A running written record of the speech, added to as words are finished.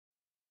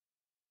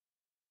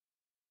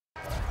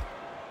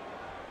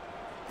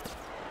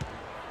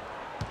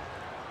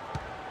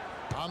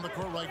On the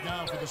court right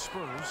now for the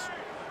Spurs,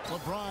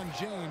 LeBron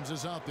James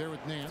is out there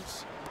with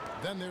Nance.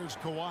 Then there's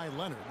Kawhi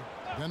Leonard.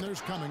 Then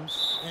there's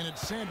Cummings. And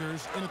it's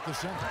Sanders in at the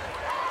center.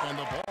 And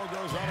the ball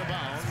goes out of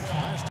bounds.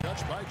 Last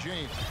touch by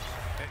James.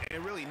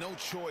 And really no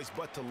choice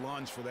but to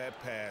lunge for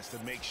that pass to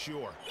make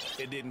sure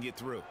it didn't get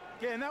through.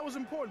 Yeah, and that was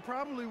important.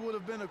 Probably would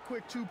have been a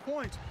quick 2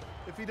 points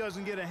if he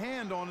doesn't get a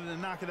hand on it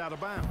and knock it out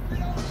of bounds.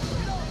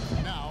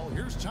 Now,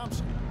 here's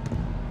Thompson.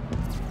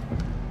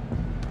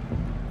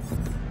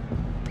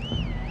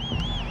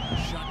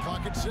 Shot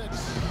clock at 6.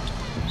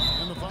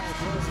 And the foul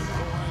calls on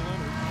Kawhi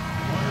Leonard.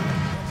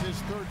 That's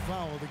his 3rd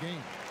foul of the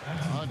game.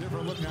 A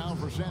different look now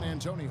for San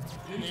Antonio.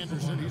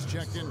 Anderson, he's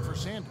checked in for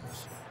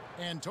Sanders.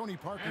 And Tony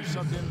Parker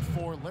subbed in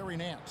for Larry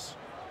Nance.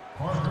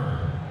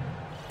 Parker.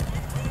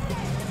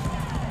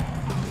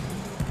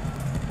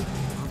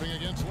 Moving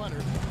against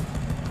Leonard.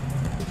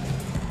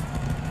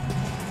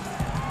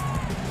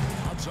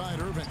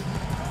 Outside Irving.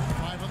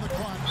 5 on the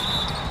clock.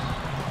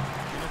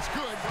 And it's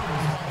good.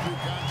 Through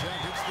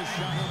contact, hits the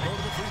shot and go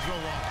to the free throw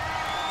line.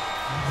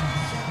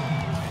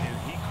 And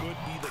he could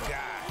be the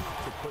guy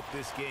to put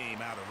this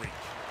game out of reach.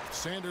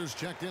 Sanders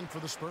checked in for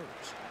the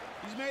Spurs.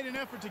 He's made an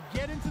effort to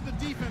get into the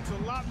defense a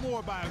lot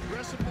more by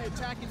aggressively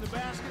attacking the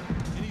basket,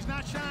 and he's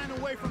not shying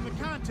away from the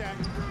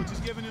contact, which is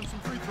giving him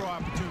some free throw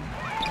opportunity.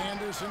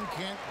 Anderson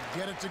can't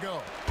get it to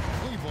go.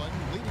 Cleveland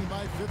leading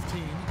by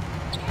 15.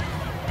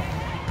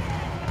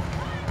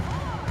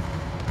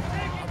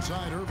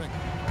 Outside Irving.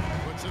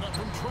 Puts it up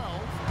from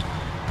 12.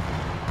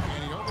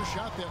 And he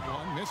overshot that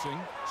one, missing.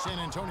 San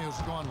Antonio's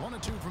gone 1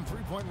 of 2 from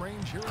three-point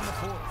range here in the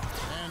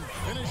 4th. And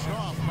finished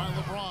off by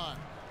LeBron.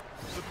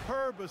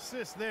 Superb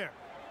assist there.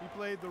 He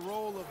played the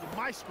role of the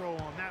maestro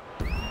on that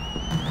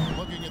one.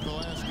 Looking at the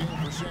last game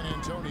for San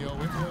Antonio,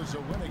 it was a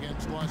win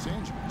against Los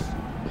Angeles.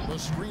 The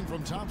screen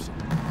from Thompson.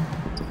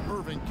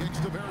 Irving kicks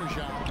to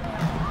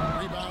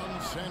Bergeron.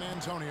 Rebound San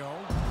Antonio.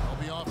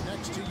 They'll be off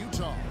next to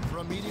Utah for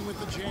a meeting with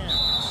the Jazz.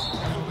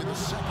 That'll be the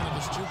second of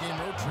this 2-game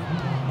road trip.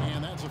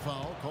 And that's a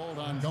foul called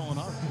on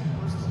Gallinari.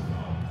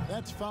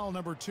 That's foul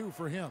number 2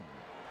 for him.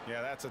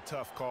 Yeah, that's a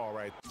tough call,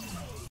 right?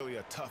 Really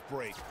a tough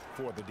break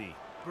for the D.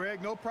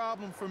 Greg, no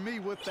problem for me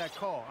with that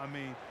call. I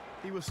mean,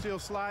 he was still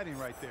sliding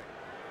right there.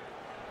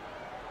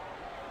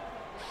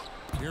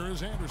 Here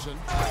is Anderson.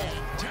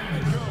 And down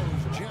it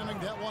goes, jamming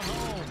that one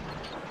home.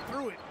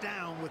 Threw it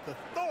down with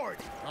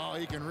authority. Oh,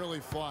 he can really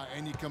fly.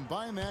 And you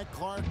combine that,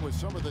 Clark, with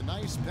some of the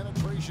nice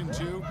penetration,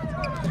 too.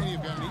 And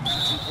you've got an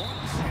easy 2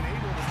 points. And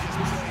able to just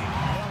play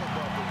well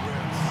above the rim.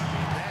 I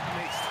mean, that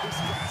makes this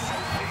guy so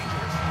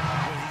dangerous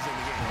when he's in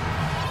the game.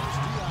 There's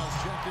Diaz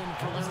checked in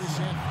for Larry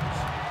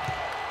Sanders.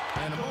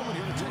 And a moment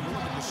here to take a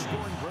look at the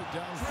scoring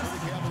breakdown for the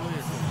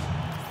Cavaliers.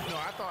 You know,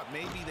 I thought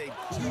maybe they'd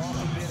cool off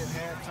a bit at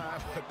halftime,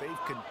 but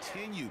they've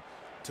continued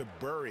to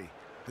bury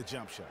the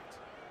jump shots.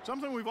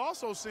 Something we've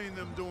also seen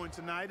them doing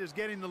tonight is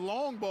getting the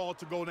long ball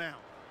to go down.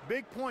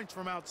 Big points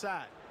from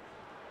outside.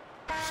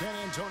 San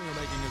Antonio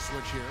making a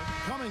switch here.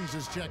 Cummings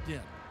is checked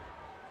in.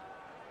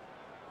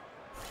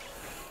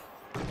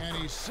 And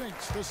he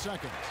sinks the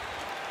second.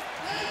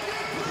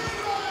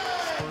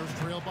 Spurs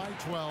trail by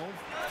 12.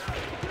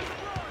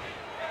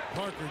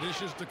 Parker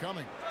dishes to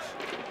Cummings.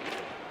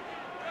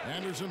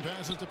 Anderson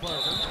passes to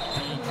Parker.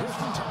 And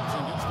Tristan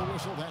Thompson gets the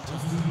whistle that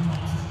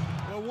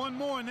time. Well, one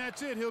more and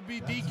that's it. He'll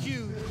be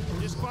DQ'd,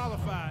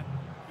 disqualified.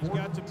 He's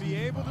got to be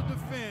able to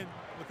defend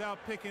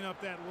without picking up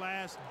that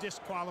last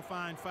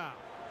disqualifying foul.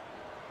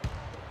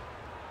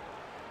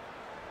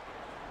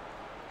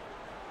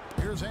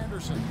 Here's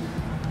Anderson.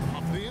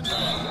 Off the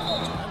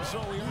inside. And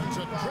so he earns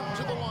a trip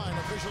to the line.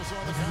 Officials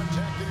saw the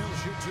contact and he'll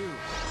shoot 2.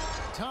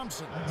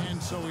 Thompson,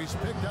 and so he's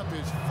picked up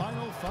his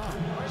final foul.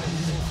 He'll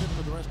sit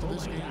for the rest of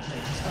this game.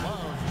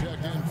 Love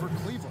checked in for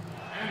Cleveland.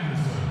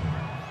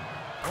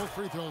 Both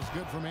free throws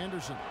good from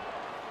Anderson.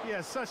 He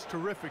has such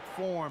terrific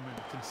form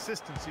and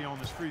consistency on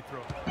this free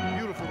throw.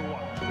 Beautiful to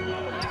watch.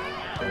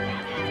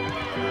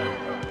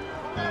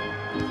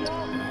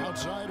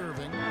 Outside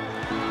Irving.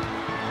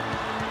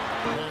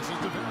 Passes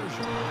to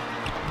Bergeron.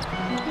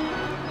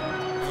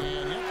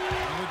 And yep,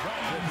 he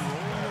drops it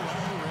rolling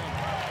around the ring.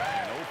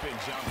 An open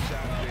jump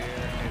shot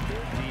there, and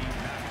their team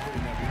not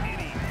putting up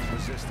any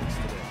resistance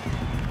today.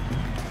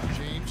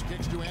 James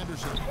kicks to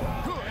Anderson.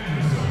 Good.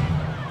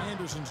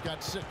 Anderson's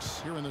got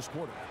 6 here in this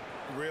quarter.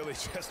 Really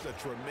just a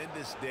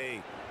tremendous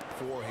day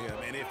for him.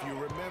 And if you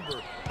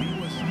remember, he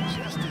was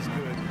just as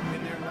good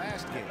in their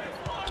last game.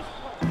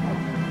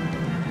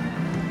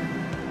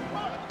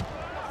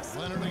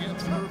 Leonard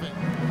against Irving.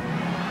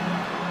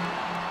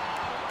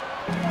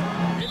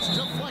 It's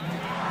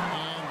deflected.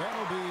 And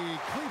that'll be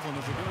Cleveland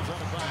as it goes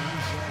out of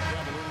bounds.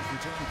 Cavaliers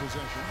retain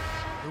possession.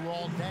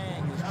 Luol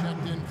Deng is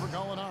checked in for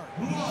Gallinari.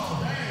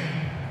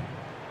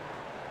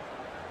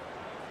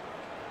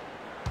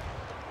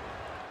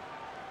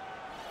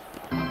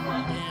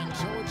 And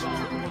so it's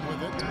Cleveland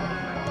with it.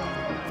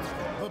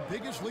 The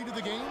biggest lead of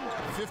the game,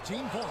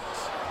 15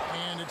 points.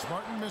 And it's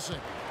Martin missing.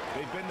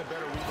 They've been the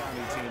better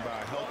rebounding team by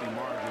a healthy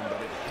margin,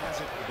 but it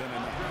hasn't been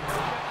enough.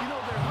 You know,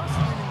 they're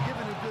hustling and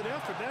giving a good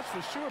effort, that's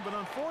for sure, but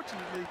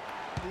unfortunately,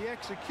 the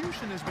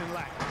execution has been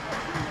lacking.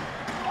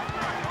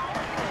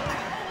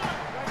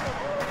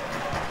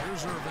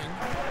 Here's Irving.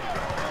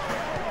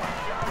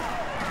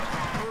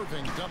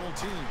 Irving double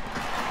team.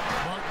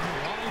 Martin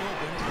wide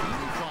open.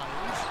 He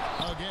fires.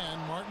 Again,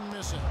 Martin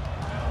missing.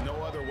 No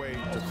other way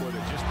to put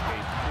it. Just a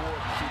poor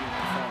shooting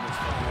performance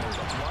from him.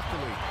 But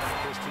luckily,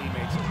 his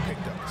teammates have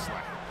picked up the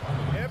slack.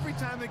 Every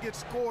time they get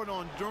scored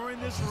on during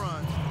this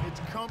run, it's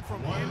come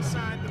from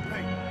inside the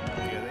paint.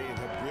 Yeah, they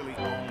have really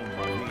owned the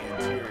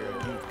interior.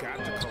 You've got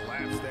to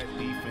collapse that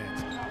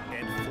defense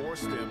and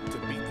force them to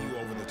beat you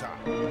over the top.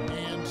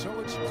 And so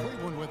it's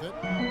Cleveland with it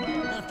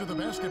after the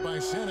basket by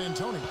San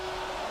Antonio.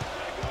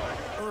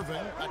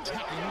 Irving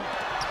attacking.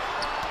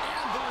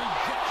 And the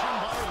rejection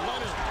by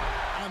Leonard.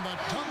 And the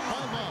dunk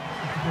by Love.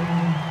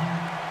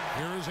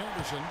 Here is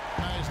Anderson.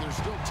 Guys, there's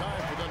still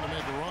time for them to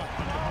make a run.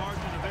 The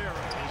margin of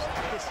error is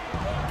this.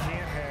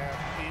 Can't have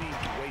any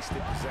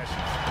wasted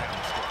possessions down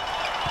the stretch.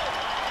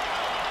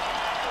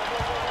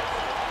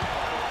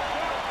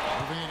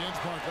 Moving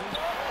against Parker.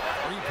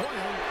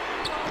 Three-pointer.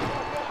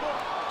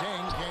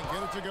 Dang can't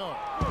get it to go.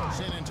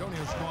 San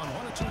Antonio's gone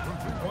 1 of 2 from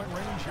three-point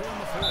range here in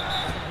the fourth.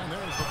 And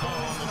there's the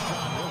foul on the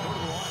shot. He'll go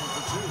to the line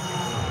for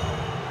 2.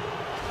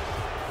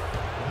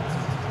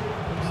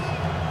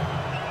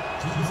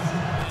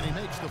 And he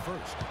makes the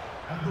first.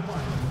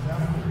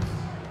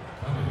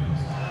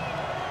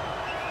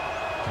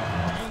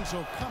 And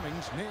so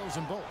Cummings nails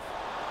them both.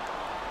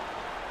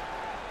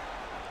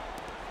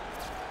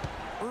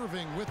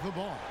 Irving with the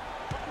ball.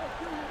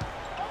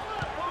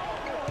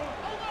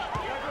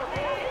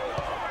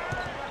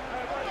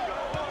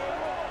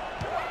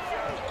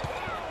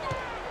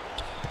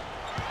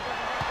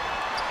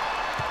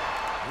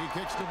 He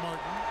kicks to Martin.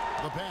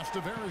 The pass to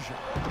Verija.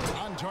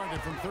 On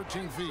target from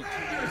 13 feet.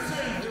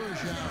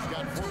 Verija's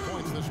got 4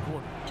 points this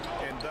quarter.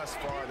 And thus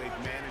far, they've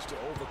managed to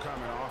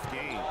overcome an off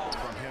game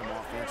from him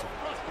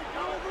offensively.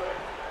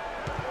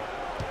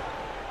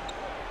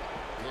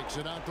 Kicks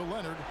it out to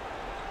Leonard.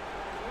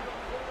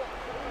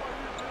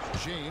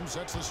 James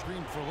sets the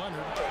screen for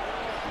Leonard.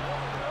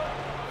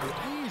 An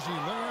easy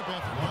layup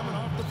after coming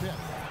off the pit.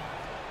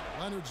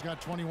 Leonard's got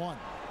 21.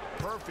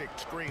 Perfect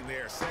screen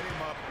there. Set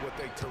him up with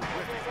a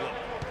terrific look.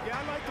 Yeah,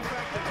 I like the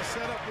fact that the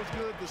setup was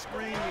good, the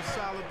screen was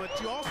solid, but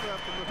you also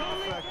have to look at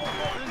the fact that the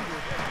defender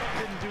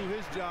didn't do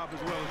his job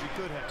as well as he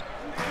could have.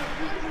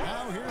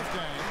 Now here's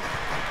Dang.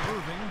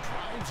 Irving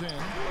drives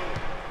in.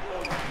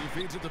 He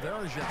feeds it to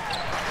Verija.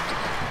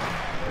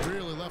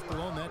 Really left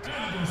alone that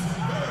time.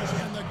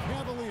 And the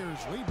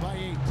Cavaliers lead by 8.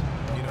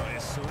 You know,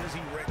 as soon as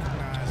he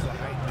recognized the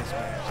height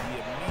mismatch,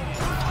 he immediately...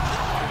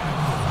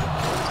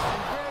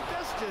 Greg,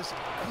 that's just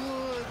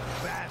good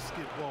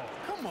basketball.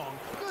 Come on,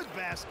 good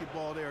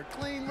basketball there.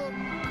 Clean look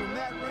from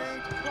that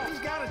range. He's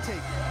got to take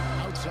it.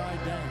 Outside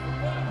Dang.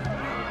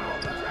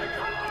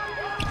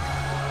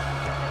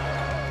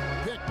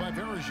 Picked by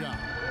Verija.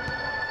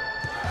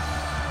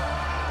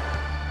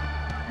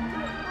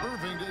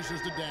 Irving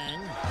dishes to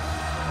Dang.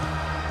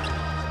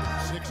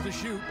 6 to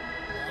shoot.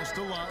 Pass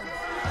to Love.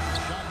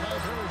 Shot by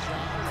Verija.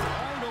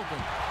 Wide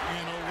open.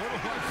 And a little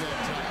hit that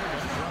time.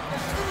 But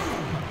drops.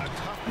 A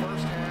tough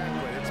first half,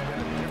 but it's been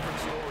a different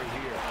story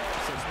here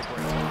since the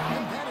break.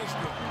 And that is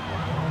good.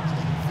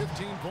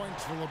 15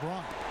 points for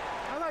LeBron.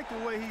 I like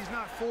the way he's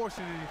not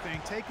forcing anything,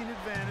 taking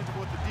advantage of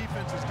what the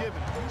defense is giving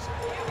him. He's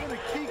been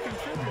a key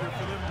contributor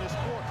for them in this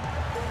quarter.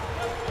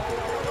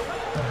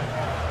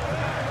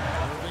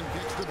 Irving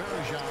kicks to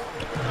Verija.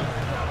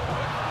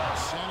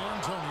 San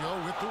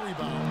Antonio with the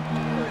rebound.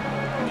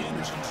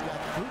 Anderson's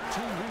got 13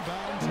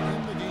 rebounds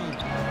in the game.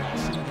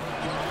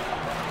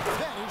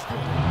 That is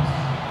good.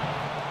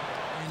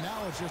 And now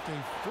it's just a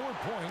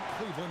 4-point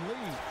Cleveland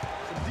lead.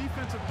 Some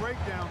defensive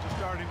breakdowns are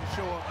starting to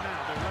show up now.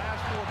 The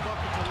last 4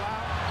 buckets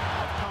allowed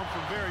have come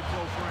from very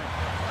close range.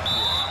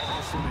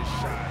 Iverson his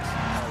shots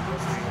are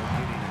what they are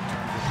getting in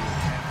terms of the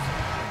attempts,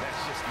 and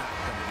that's just not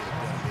going to get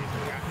it done.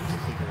 They've got to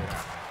figure it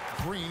out.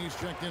 Green is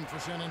checked in for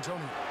San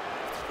Antonio.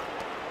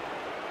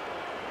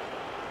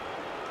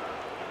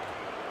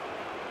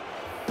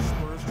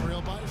 Spurs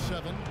trail by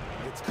 7.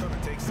 It's going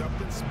to take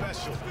something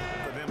special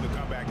for them to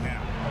come back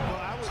now.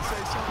 Well, I would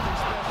say something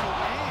special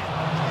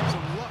and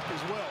some luck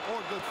as well, or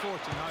good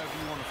fortune, however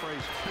you want to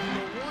phrase it.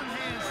 The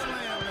one-hand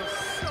slam is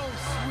so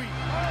sweet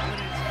when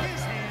it's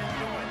his hand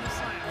doing the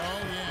slam.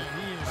 Oh, yeah,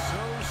 he is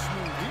so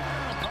smooth. Even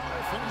on a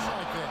power finish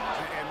like that.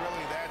 And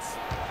really, that's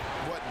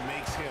what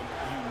makes him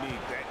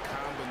unique, that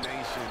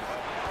combination of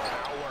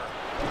power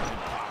and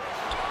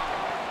polish.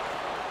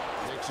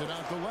 Takes it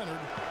out to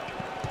Leonard.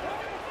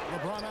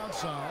 LeBron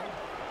outside.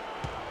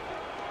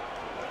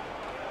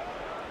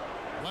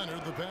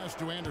 Leonard, the pass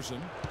to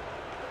Anderson.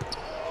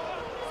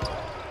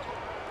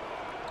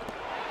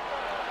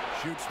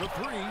 Shoots the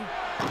 3.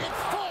 It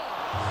falls!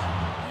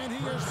 And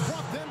he has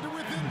brought them to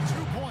within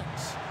 2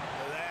 points.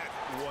 That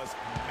was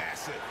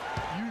massive.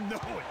 You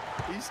know it.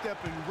 He's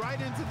stepping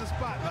right into the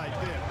spotlight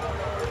there.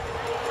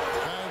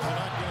 Guys are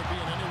not going to be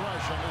in any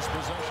rush on this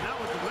possession. Not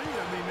with the lead.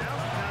 I mean, now's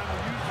the time to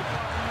use the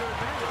clock to your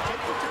advantage.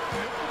 Take your time,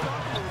 milk the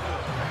clock a little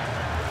bit.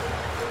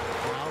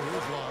 Now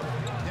here's Love.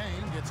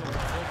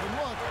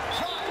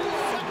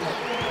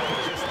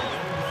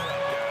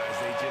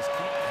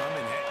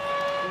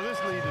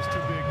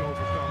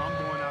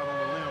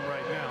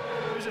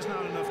 just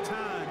not enough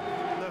time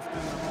left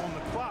on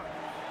the clock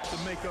to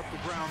make up the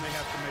ground they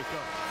have to make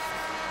up.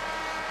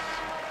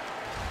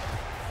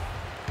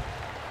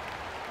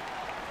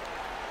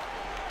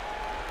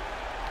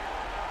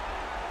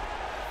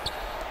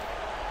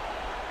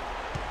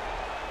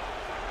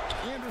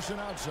 Anderson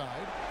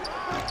outside.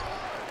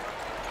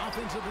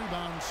 Offensive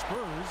rebound, Spurs.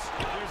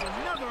 There's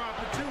another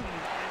opportunity,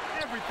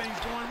 and everything's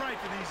going right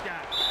for these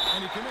guys.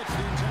 And he commits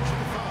the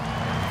intentional foul.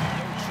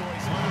 No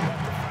choice but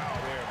to foul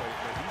there, but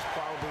he's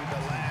probably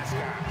the last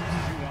guy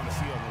you want to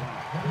see on the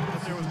line.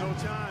 But there was no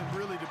time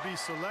really to be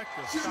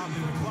selective.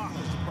 Stopping the clock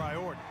was the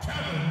priority.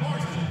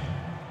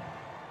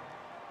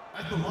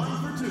 At the line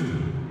for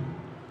two.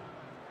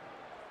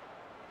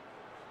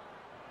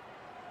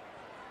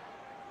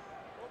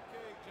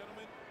 Okay,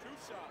 gentlemen, two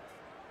shots.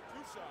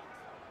 Two shots.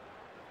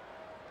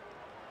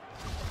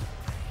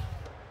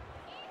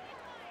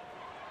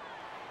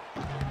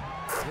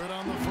 Good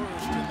on the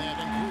first, and that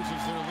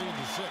increases their lead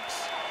to 6.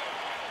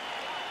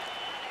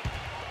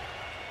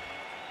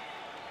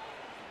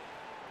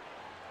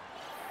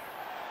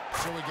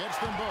 So he gets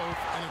them both,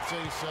 and it's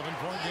a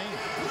 7-point game.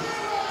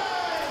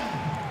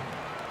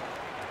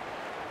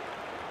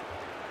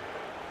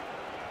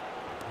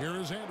 Here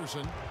is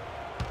Anderson.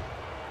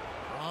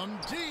 From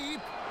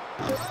deep.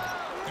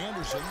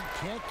 Anderson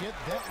can't get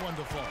that one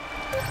to fall.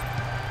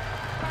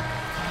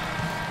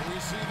 We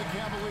see the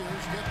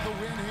Cavaliers get the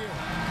win here.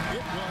 It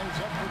was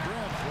up for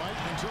grabs right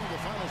until the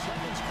final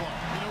seconds clock.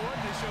 You know what?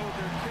 They showed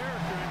their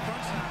character in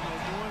crunch time,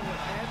 though, doing what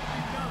had to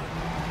be done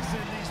to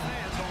send these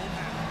fans home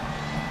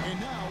happy.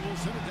 And now we'll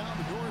send it down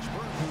to Doris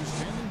Burke, who's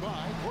standing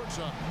by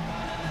courtside.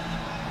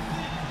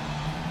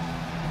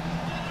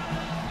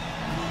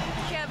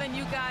 Kevin,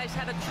 you guys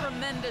had a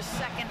tremendous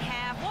second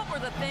half. What were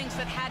the things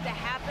that had to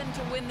happen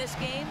to win this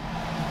game?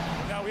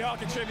 No, we all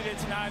contributed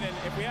tonight, and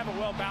if we have a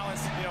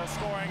well-balanced,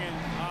 scoring and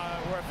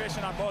we're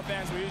efficient on both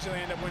ends, we usually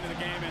end up winning the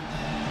game. And,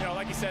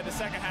 like you said, the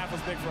second half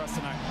was big for us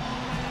tonight.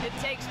 It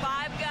takes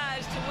 5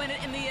 guys to win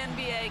it in the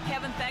NBA.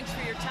 Kevin, thanks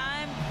for your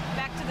time.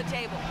 Back to the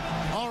table.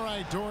 All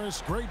right,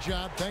 Doris, great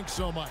job. Thanks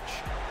so much.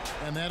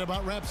 And that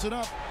about wraps it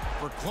up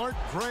for Clark,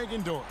 Craig,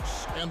 and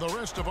Doris, and the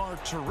rest of our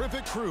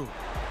terrific crew.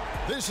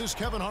 This is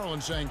Kevin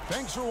Harlan saying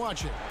thanks for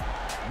watching.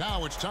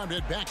 Now it's time to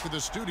head back to the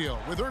studio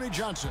with Ernie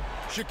Johnson,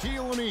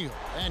 Shaquille O'Neal,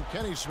 and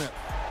Kenny Smith.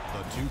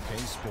 The 2K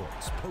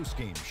Sports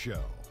postgame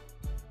show.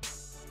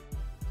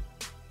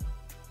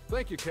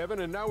 Thank you,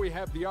 Kevin. And now we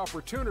have the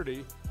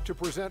opportunity to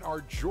present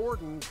our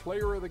Jordan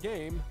Player of the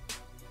Game,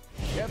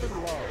 Kevin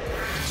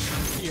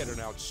Love. He had an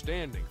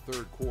outstanding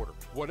third quarter.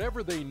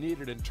 Whatever they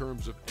needed in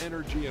terms of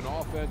energy and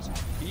offense,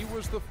 he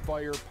was the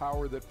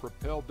firepower that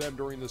propelled them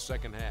during the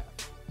second half.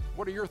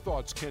 What are your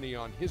thoughts, Kenny,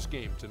 on his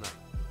game tonight?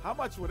 How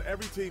much would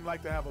every team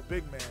like to have a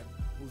big man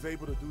who's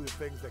able to do the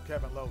things that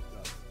Kevin Love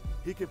does?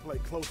 He can play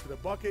close to the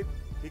bucket.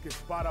 He can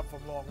spot up from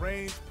long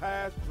range,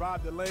 pass,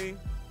 drive the lane,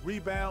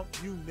 rebound,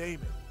 you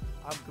name it.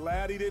 I'm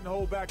glad he didn't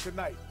hold back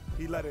tonight.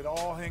 He let it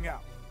all hang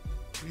out.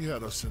 He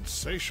had a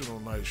sensational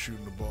night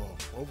shooting the ball.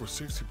 Over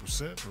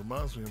 60%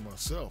 reminds me of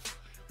myself.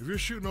 If you're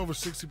shooting over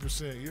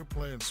 60%, you're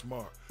playing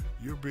smart.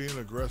 You're being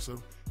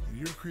aggressive, and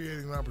you're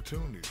creating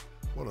opportunities.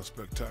 What a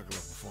spectacular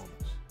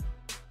performance.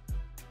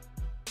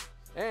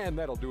 And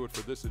that'll do it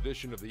for this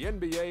edition of the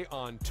NBA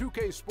on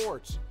 2K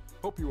Sports.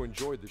 Hope you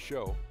enjoyed the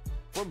show.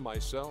 From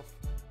myself,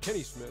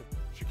 Kenny Smith,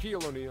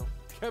 Shaquille O'Neal,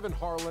 Kevin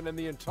Harlan, and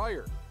the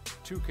entire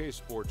 2K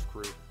Sports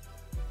crew,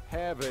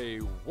 have a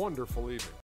wonderful evening.